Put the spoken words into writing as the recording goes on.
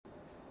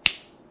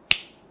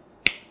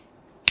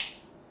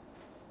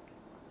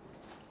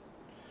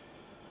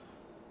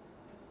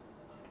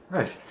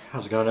Right,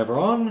 how's it going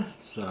everyone?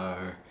 So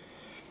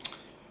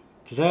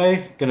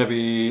today gonna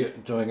be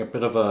doing a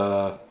bit of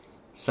a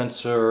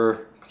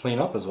sensor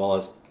cleanup as well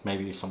as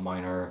maybe some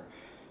minor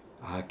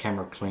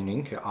camera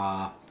cleaning.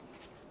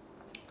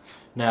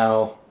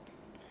 Now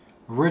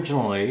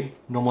normally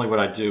what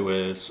I do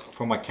is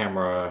for my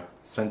camera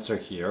sensor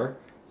here,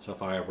 so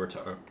if I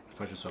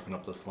just open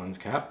up this lens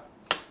cap,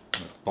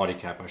 body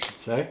cap I should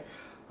say,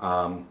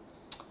 and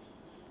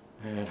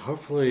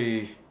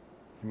hopefully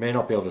you may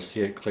not be able to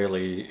see it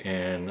clearly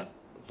in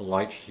the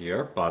light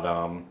here, but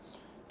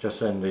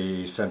just in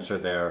the sensor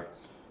there,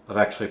 I've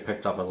actually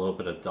picked up a little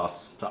bit of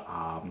dust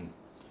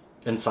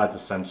inside the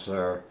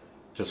sensor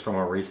just from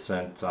a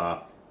recent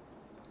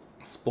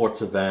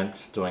sports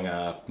event doing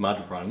a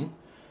mud run,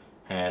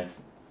 and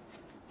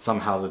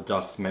somehow the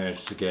dust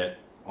managed to get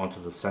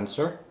onto the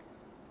sensor.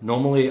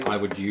 Normally I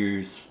would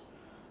use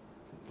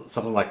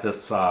something like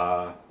this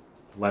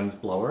lens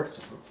blower,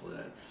 so hopefully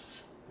that's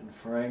in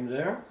frame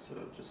there, so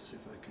just see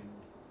if I can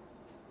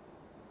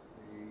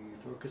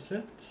refocus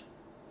it.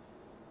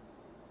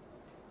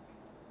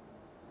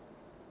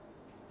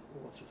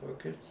 What's the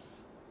focus?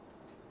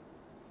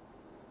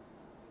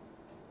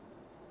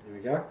 There we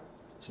go.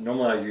 So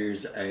normally I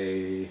use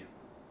a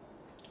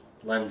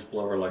lens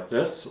blower like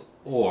this,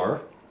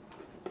 or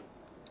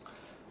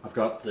I've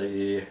got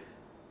the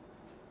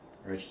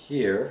right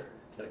here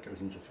that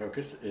goes into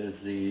focus is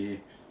the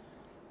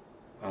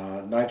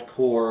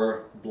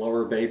Nightcore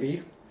blower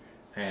baby,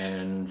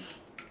 and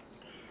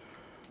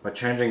by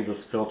changing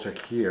this filter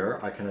here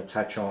I can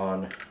attach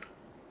on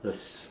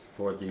this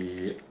for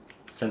the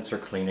sensor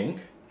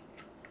cleaning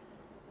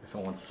if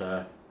it wants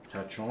to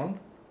attach on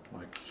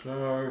like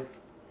so.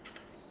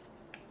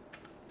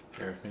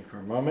 Bear with me for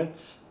a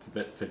moment, it's a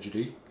bit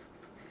fidgety.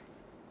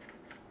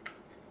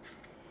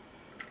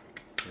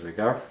 There we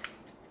go.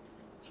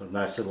 So it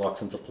nicely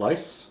locks into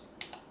place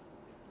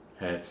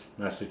and it's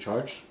nicely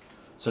charged.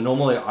 So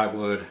normally I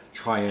would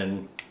try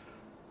and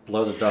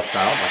blow the dust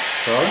out like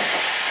so.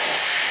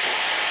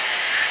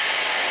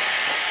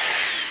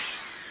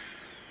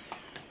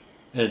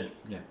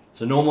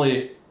 So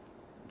normally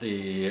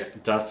the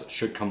dust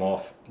should come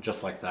off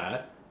just like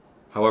that.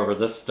 However,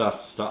 this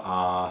dust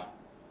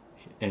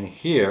in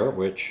here,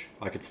 which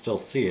I could still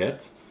see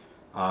it,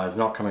 is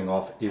not coming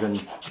off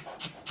even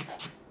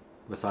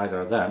with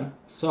either of them.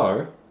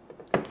 So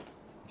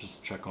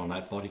just check on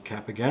that body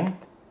cap again.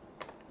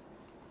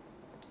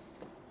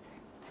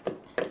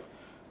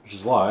 Which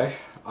is why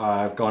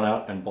I've gone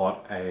out and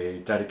bought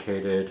a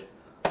dedicated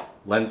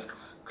lens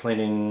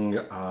cleaning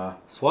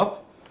swab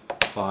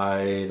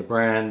by the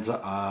brand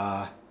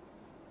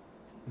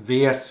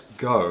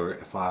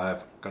VSGO, if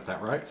I've got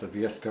that right. So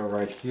VSGO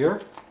right here.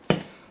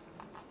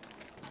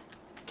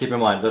 Keep in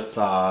mind this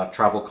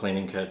travel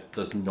cleaning kit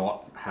does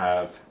not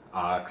have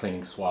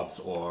cleaning swabs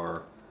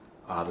or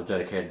the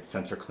dedicated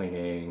sensor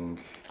cleaning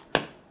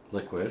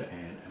liquid.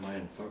 And am I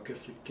in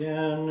focus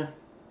again?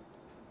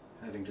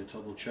 Having to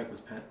double check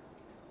with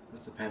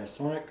the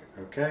Panasonic.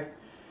 Okay.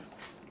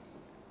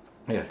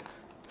 Yeah.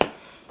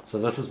 So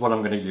this is what I'm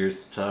going to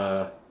use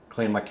to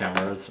clean my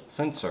camera's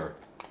sensor.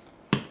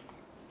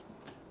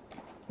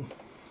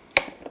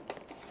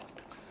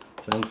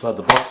 So inside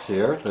the box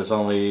here, there's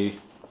only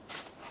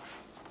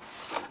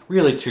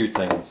really two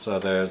things.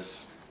 So I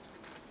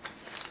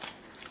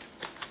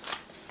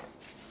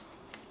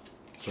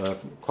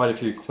have quite a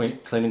few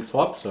cleaning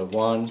swabs. So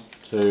 1,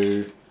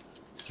 2,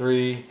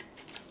 3,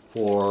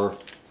 4,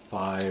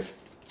 5,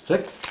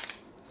 6,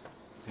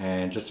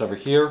 and just over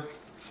here,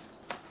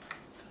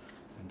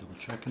 and double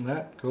checking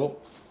that,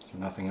 cool, so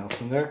nothing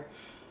else in there.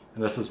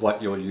 And this is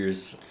what you'll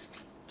use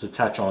to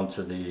attach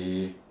onto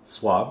the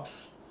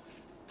swabs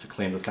to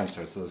clean the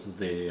sensor. So this is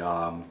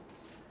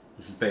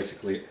this is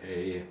basically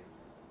a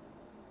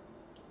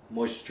I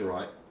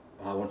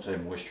won't say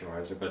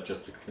moisturizer, but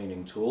just a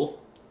cleaning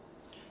tool.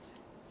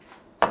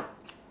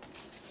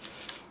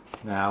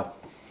 Now,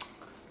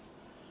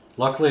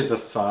 luckily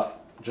this,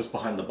 just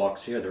behind the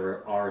box here,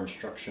 there are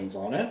instructions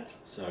on it,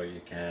 so you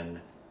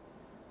can,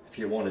 if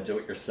you want to do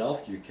it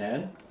yourself, you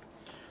can.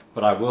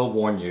 But I will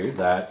warn you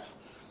that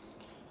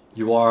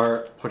you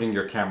are putting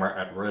your camera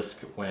at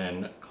risk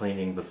when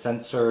cleaning the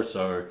sensor,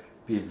 so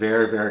be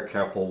very, very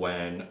careful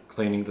when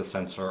cleaning the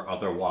sensor,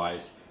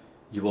 otherwise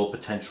you will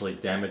potentially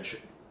damage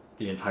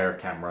the entire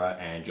camera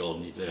and you'll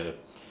need to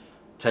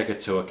take it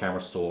to a camera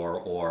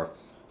store or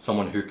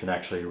someone who can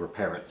actually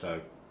repair it.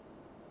 So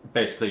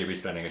basically you'll be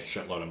spending a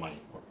shitload of money.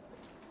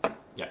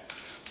 Yeah.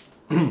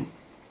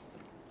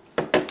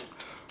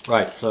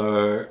 Right,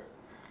 so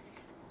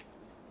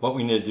what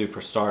we need to do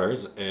for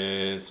starters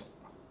is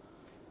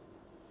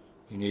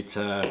you need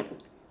to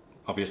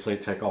obviously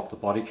take off the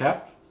body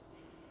cap,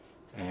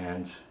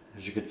 and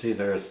as you can see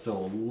there is still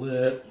a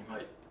lid. You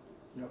might,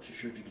 not too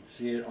sure if you can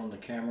see it on the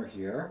camera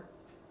here.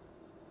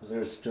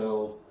 There's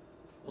still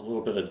a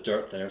little bit of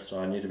dirt there, so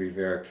I need to be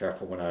very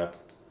careful when I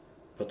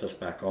put this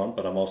back on,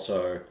 but I'm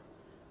also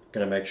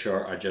going to make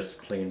sure I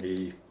just clean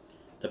the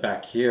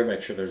back here,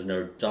 make sure there's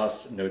no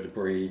dust, no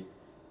debris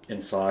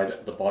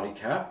inside the body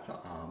cap.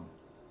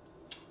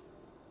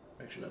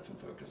 Make sure that's in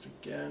focus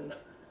again.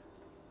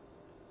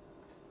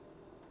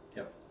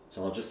 Yep.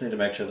 So I'll just need to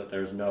make sure that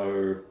there's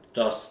no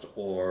dust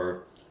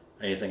or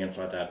anything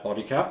inside that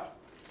body cap.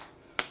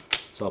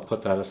 So I'll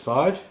put that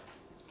aside.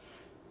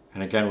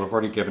 And again, we've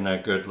already given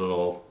it a good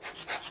little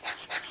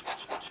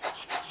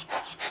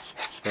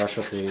brush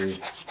with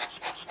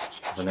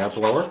the nail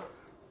blower.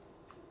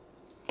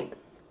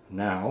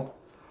 Now,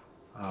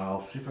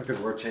 I'll see if I could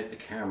rotate the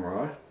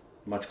camera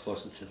much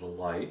closer to the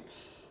light.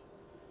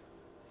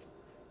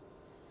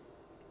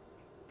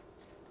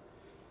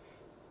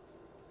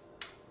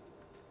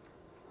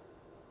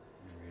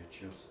 And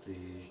readjust the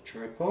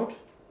tripod,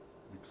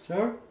 like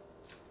so.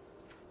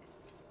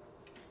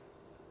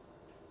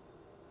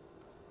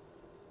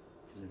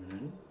 Zoom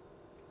in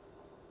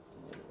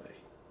all the way.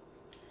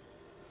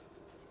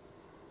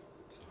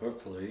 So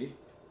hopefully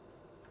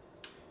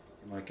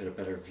you might get a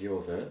better view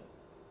of it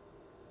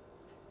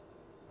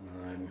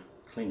when I'm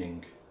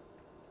cleaning.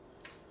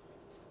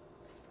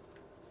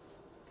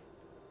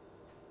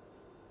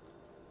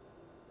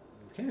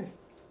 Okay,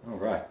 all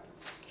right.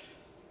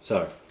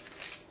 So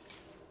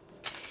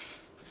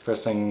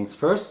first things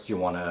first, you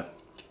want to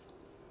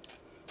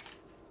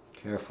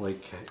carefully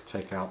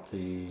take out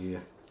the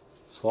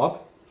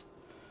swab.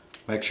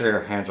 Make sure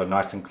your hands are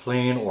nice and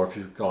clean, or if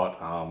you've got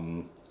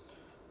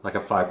like a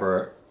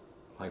fiber,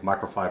 like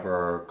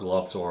microfiber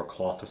gloves or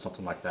cloth or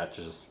something like that,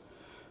 just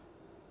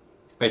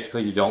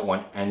basically you don't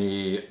want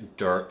any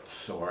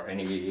dirt or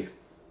any,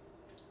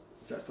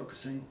 is that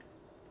focusing?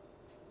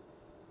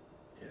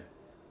 Yeah.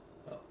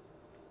 Oh.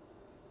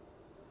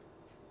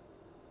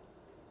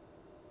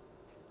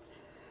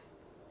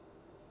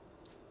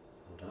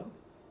 Hold up.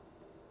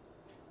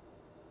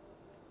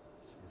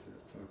 See if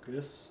it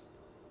focus.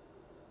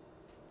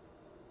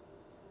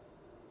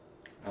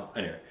 Oh,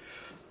 anyway,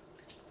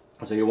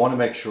 so you want to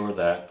make sure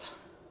that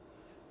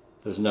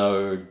there's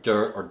no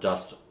dirt or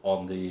dust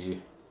on the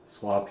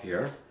swab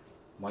here.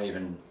 Might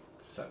even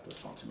set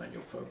this onto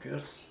manual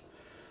focus.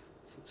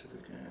 So let's see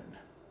if we can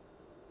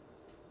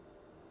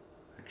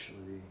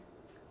actually,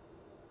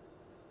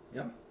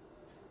 yep.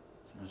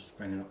 So I'll just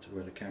bring it up to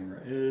where the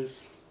camera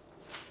is.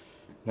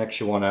 Next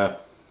you want to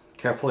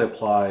carefully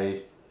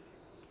apply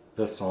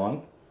this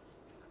on.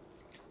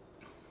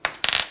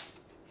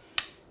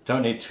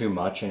 Don't need too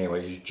much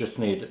anyway, you just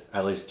need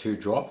at least 2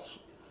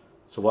 drops.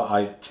 So what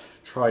I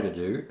try to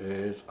do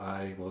is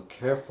I will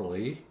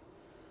carefully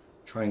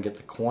try and get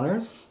the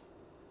corners.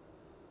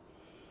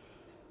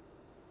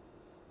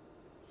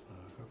 So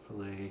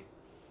hopefully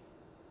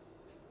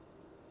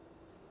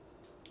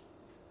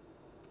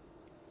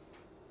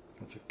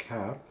that's a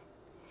cap.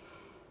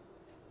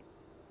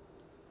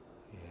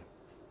 Yeah.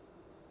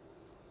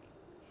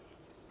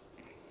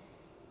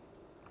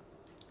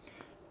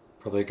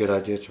 Probably a good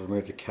idea to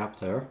remove the cap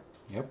there.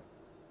 Yep.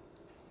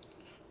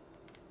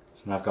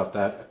 So now I've got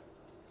that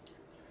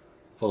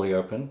fully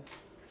open.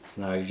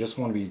 So now you just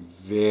want to be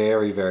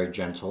very, very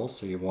gentle.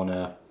 So you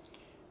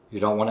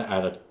don't want to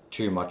add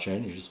too much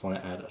in. You just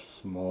want to add a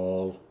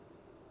small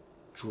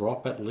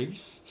drop at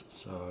least.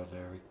 So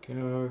there we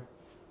go.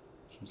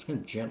 So I'm just going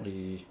to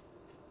gently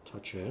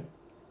touch it.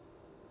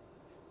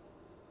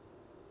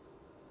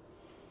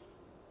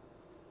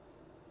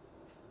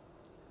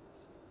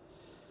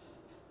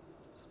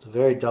 It's a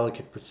very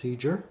delicate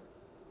procedure.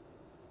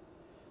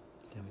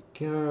 There we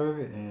go,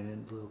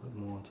 and a little bit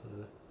more onto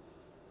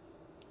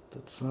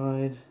that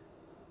side.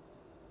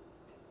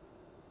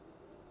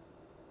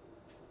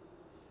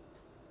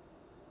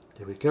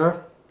 There we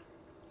go.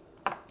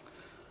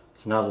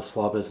 So now the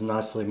swab is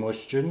nicely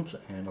moisturized,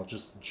 and I'll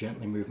just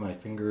gently move my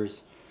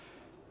fingers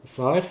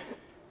aside.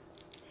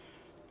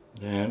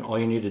 Then all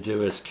you need to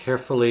do is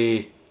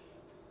carefully,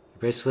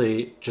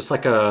 basically just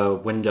like a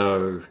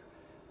window,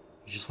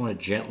 you just want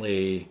to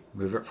gently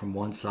move it from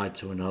one side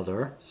to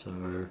another.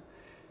 So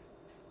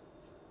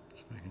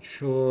just making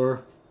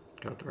sure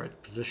got the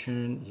right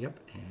position. Yep,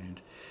 and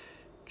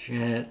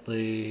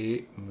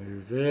gently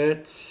move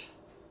it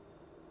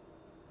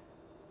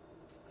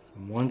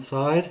from one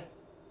side,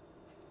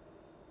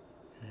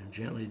 and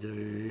gently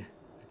do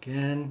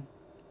again,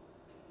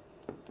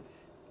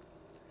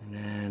 and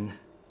then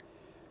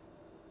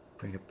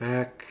bring it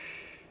back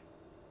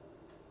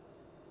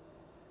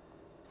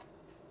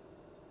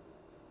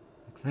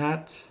like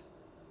that.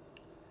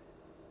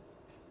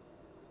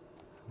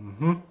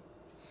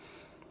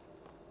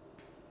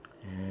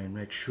 And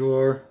make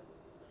sure,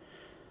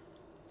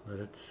 let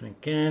it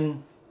sink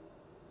in.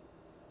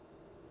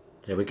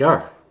 There we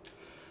go.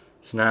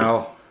 So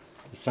now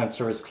the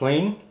sensor is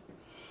clean.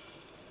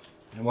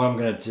 And what I'm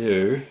going to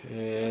do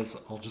is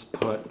I'll just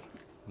put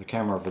the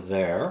camera over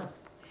there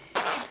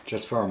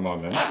just for a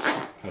moment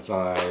as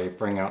I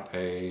bring out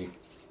a,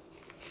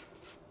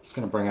 just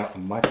going to bring out a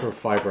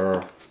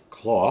microfiber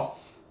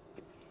cloth.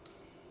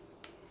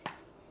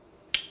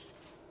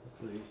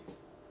 Hopefully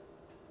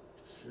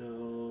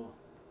still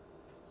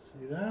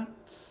see that.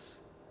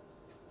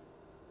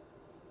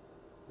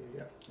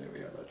 Yeah, there we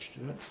are, that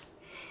should do it.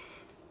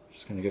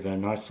 Just going to give it a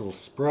nice little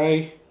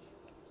spray.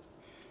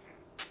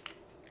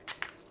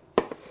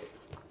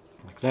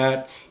 Like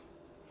that.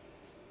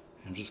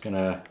 I'm just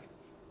gonna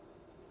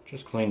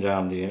clean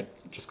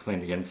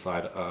the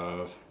inside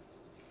of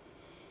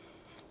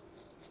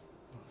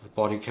the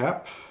body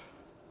cap.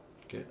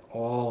 Get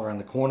all around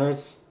the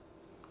corners.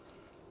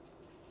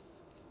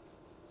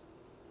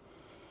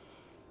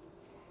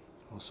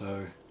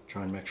 Also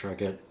try and make sure I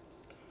get a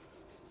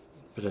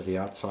bit of the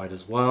outside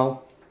as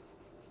well.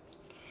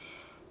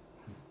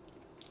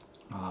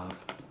 I've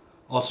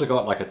also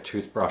got like a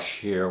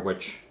toothbrush here,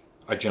 which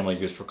I generally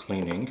use for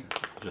cleaning.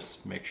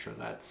 Just make sure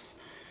that's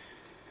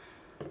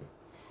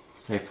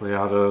safely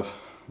out of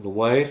the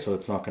way so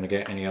it's not going to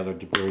get any other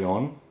debris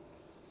on.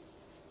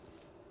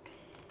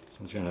 So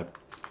I'm just going to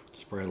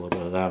spray a little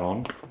bit of that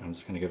on. I'm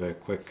just going to give it a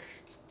quick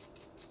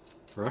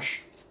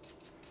brush.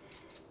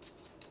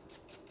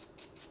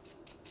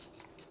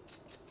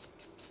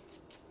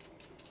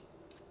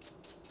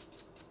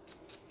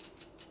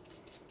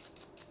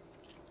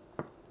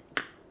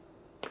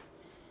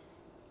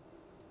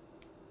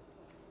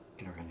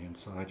 Get around the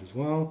inside as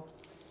well.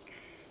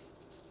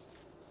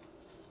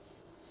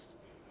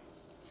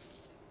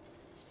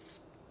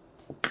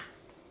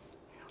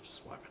 I'll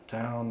just wipe it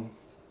down,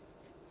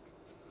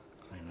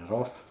 clean it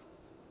off,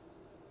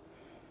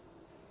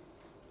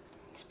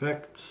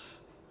 inspect.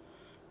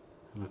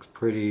 It looks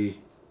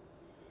pretty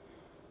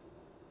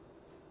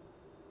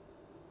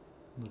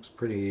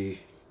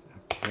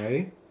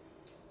okay.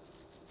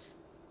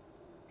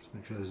 Just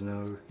make sure there's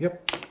no,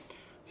 yep,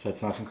 so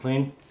it's nice and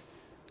clean.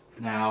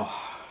 Now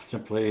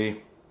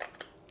simply,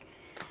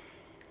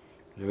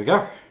 there we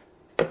go,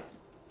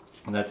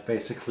 and that's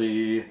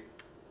basically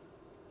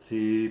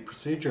the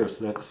procedure.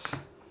 So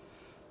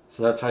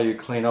that's how you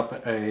clean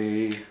up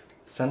a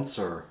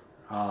sensor,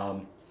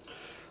 or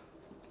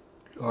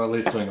at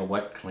least doing a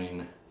wet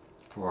clean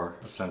for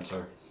a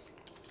sensor.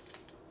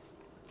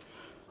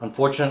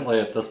 Unfortunately,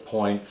 at this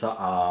point,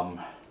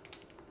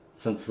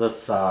 since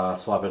this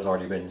swab has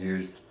already been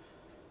used,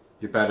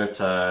 you're better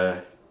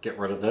to get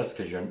rid of this,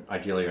 because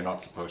ideally you're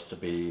not supposed to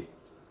be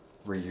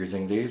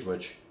reusing these,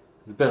 which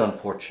is a bit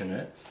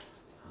unfortunate.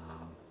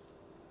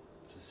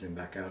 Just zoom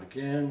back out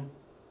again.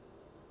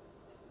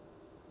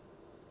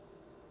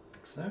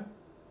 Like so. I'll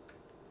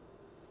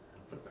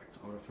put it back to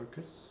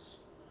autofocus.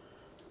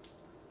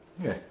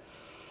 Yeah.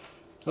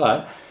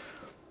 But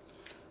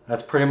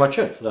that's pretty much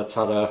it. So that's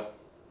how to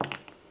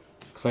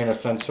clean a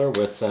sensor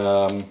with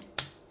some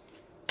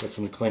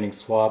cleaning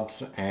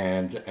swabs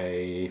and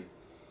the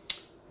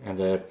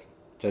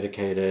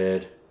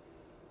dedicated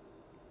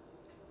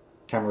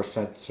camera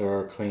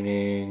sensor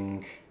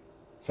cleaner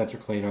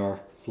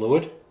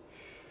fluid.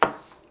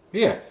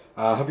 Yeah,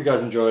 I hope you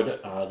guys enjoyed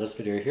this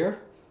video here.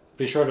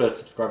 Be sure to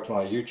subscribe to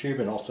my YouTube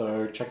and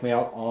also check me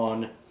out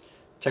on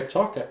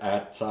TikTok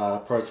at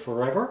Pros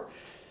Forever.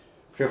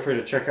 Feel free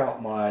to check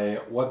out my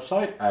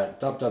website at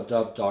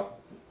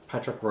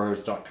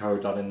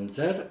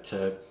www.patrickrose.co.nz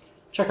to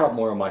check out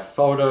more of my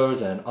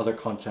photos and other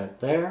content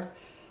there.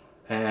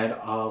 And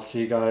I'll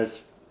see you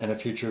guys in a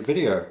future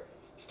video.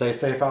 Stay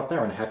safe out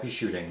there and happy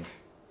shooting.